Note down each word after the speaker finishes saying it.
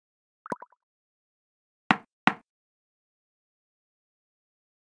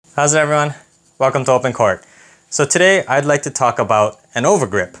How's it, everyone? Welcome to OpenCourt. So today I'd like to talk about an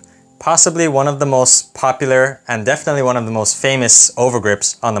overgrip, possibly one of the most popular and definitely one of the most famous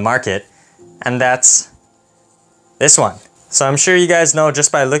overgrips on the market, and that's this one. So I'm sure you guys know,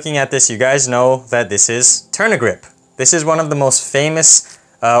 just by looking at this, you guys know that this is Tennisspin. This is one of the most famous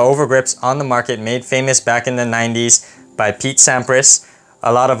overgrips on the market, made famous back in the 90s by Pete Sampras.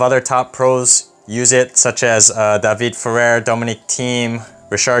 A lot of other top pros use it, such as David Ferrer, Dominic Thiem,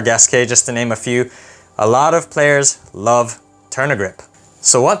 Richard Gasquet, just to name a few. A lot of players love Tennisspin.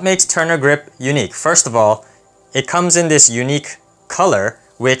 So what makes Tennisspin unique? First of all, it comes in this unique color,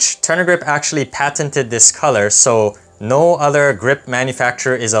 which Tennisspin actually patented this color, so no other grip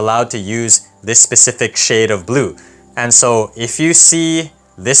manufacturer is allowed to use this specific shade of blue. And so if you see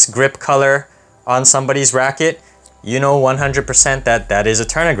this grip color on somebody's racket, you know 100% that that is a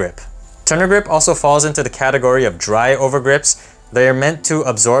Tennisspin. Tennisspin also falls into the category of dry overgrips. They're meant to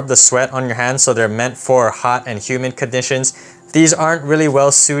absorb the sweat on your hands, so they're meant for hot and humid conditions. These aren't really well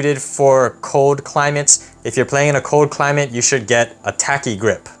suited for cold climates. If you're playing in a cold climate, you should get a tacky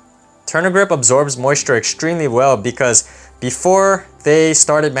grip. Tennisspin absorbs moisture extremely well because before they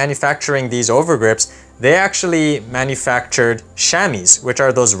started manufacturing these overgrips, they actually manufactured chamois, which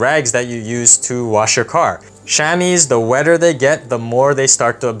are those rags that you use to wash your car. Chamois, the wetter they get, the more they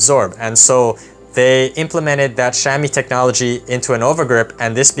start to absorb. And so they implemented that chamois technology into an overgrip,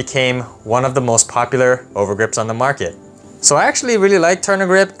 and this became one of the most popular overgrips on the market. So I actually really like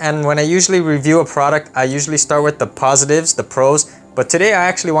Tennisspin, and when I usually review a product, I usually start with the positives, the pros, but today I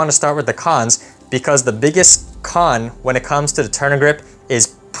actually want to start with the cons, because the biggest con when it comes to the Tennisspin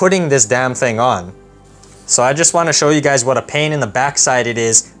is putting this damn thing on. So I just want to show you guys what a pain in the backside it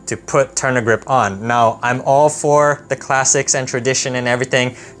is to put Tennisspin on. Now, I'm all for the classics and tradition and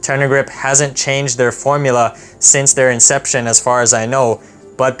everything. Tennisspin hasn't changed their formula since their inception as far as I know,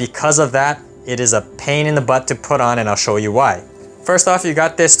 but because of that, it is a pain in the butt to put on, and I'll show you why. First off, you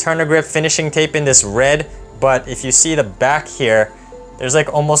got this Tennisspin finishing tape in this red, but if you see the back here, there's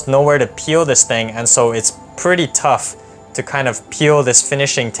like almost nowhere to peel this thing, and so it's pretty tough to kind of peel this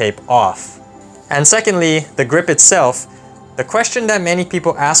finishing tape off. And secondly, the grip itself, the question that many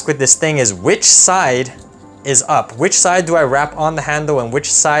people ask with this thing is, which side is up? Which side do I wrap on the handle, and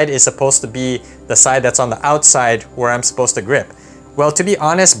which side is supposed to be the side that's on the outside where I'm supposed to grip? Well, to be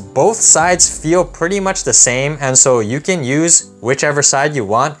honest, both sides feel pretty much the same, and so you can use whichever side you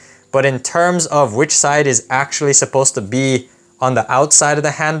want, but in terms of which side is actually supposed to be on the outside of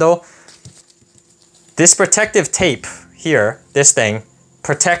the handle, this protective tape here, this thing,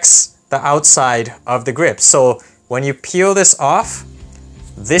 protects the outside of the grip. So when you peel this off,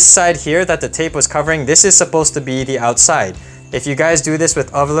 this side here that the tape was covering, this is supposed to be the outside. If you guys do this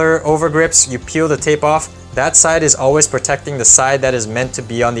with other overgrips, you peel the tape off, that side is always protecting the side that is meant to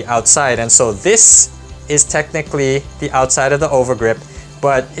be on the outside. And so this is technically the outside of the overgrip,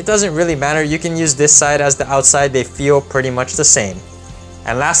 but it doesn't really matter. You can use this side as the outside. They feel pretty much the same.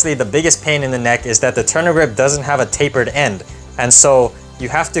 And lastly, the biggest pain in the neck is that the Tennisspin doesn't have a tapered end. And so you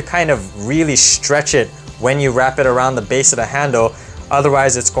have to kind of really stretch it when you wrap it around the base of the handle.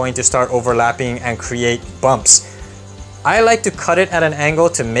 Otherwise, it's going to start overlapping and create bumps. I like to cut it at an angle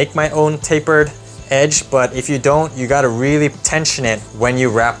to make my own tapered edge, but if you don't, you gotta really tension it when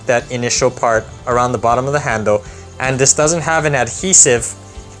you wrap that initial part around the bottom of the handle. And this doesn't have an adhesive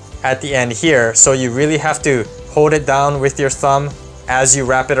at the end here, so you really have to hold it down with your thumb as you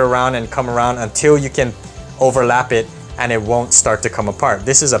wrap it around and come around until you can overlap it and it won't start to come apart.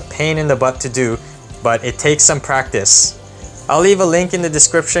 This is a pain in the butt to do, but it takes some practice. I'll leave a link in the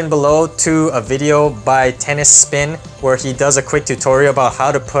description below to a video by Tennisspin where he does a quick tutorial about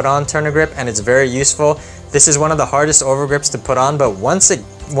how to put on Tennisspin, and it's very useful. This is one of the hardest overgrips to put on, but once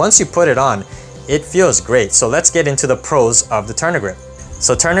you put it on, it feels great. So let's get into the pros of the Tennisspin.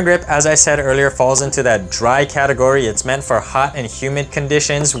 So Tennisspin, as I said earlier, falls into that dry category. It's meant for hot and humid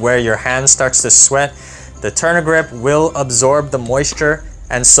conditions where your hand starts to sweat. The Tennisspin will absorb the moisture,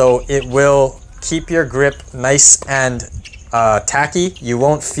 and so it will keep your grip nice and tacky. You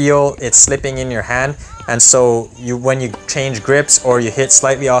won't feel it slipping in your hand, and so when you change grips or you hit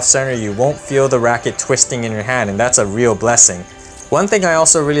slightly off center, you won't feel the racket twisting in your hand, and that's a real blessing. One thing I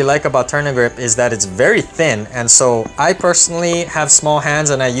also really like about Tennisspin is that it's very thin, and so I personally have small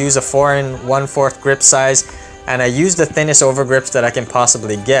hands and I use a 4 1/4 grip size, and I use the thinnest overgrips that I can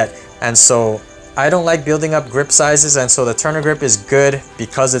possibly get, and so I don't like building up grip sizes, and so the Tennisspin is good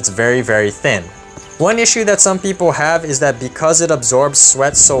because it's very, very thin. One issue that some people have is that because it absorbs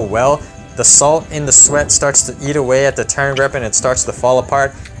sweat so well, the salt in the sweat starts to eat away at the Tennisspin and it starts to fall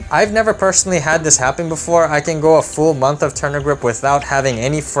apart. I've never personally had this happen before. I can go a full month of turner grip without having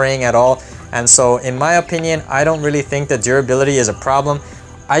any fraying at all. And so in my opinion, I don't really think that durability is a problem.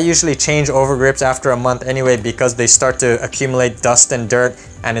 I usually change overgrips after a month anyway because they start to accumulate dust and dirt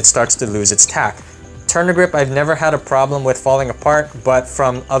and it starts to lose its tack. Turner grip, I've never had a problem with falling apart, but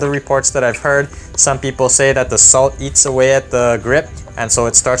from other reports that I've heard, some people say that the salt eats away at the grip and so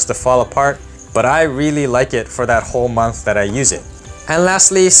it starts to fall apart. But I really like it for that whole month that I use it. And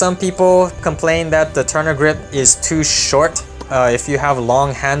lastly, some people complain that the turner grip is too short. If you have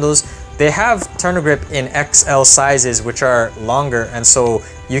long handles, they have turner grip in XL sizes which are longer, and so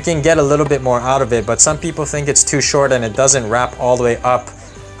you can get a little bit more out of it, but some people think it's too short and it doesn't wrap all the way up.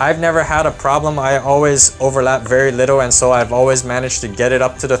 I've never had a problem. I always overlap very little, and so I've always managed to get it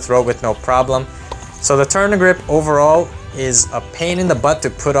up to the throat with no problem. So the turner grip overall is a pain in the butt to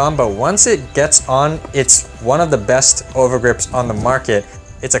put on, but once it gets on, it's one of the best overgrips on the market.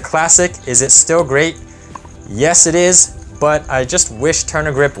 It's a classic. Is it still great? Yes, it is. But I just wish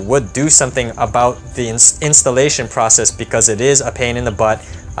turner grip would do something about the installation process because it is a pain in the butt.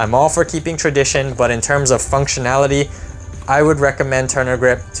 I'm all for keeping tradition, but in terms of functionality, I would recommend turner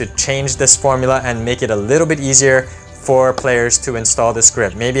grip to change this formula and make it a little bit easier for players to install this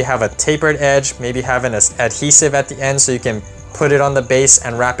grip. Maybe have a tapered edge, maybe have an adhesive at the end so you can put it on the base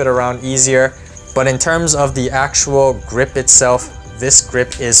and wrap it around easier. But in terms of the actual grip itself, this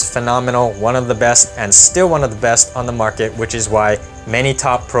grip is phenomenal, one of the best and still one of the best on the market, which is why many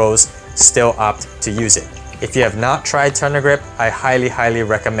top pros still opt to use it. If you have not tried turner grip, I highly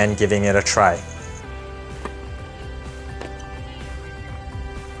recommend giving it a try.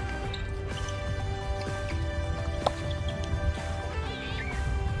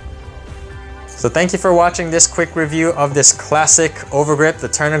 So thank you for watching this quick review of this classic overgrip, the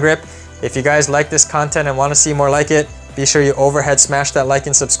turner grip. If you guys like this content and want to see more like it, be sure you overhead smash that like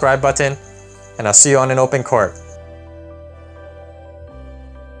and subscribe button, and I'll see you on an open court.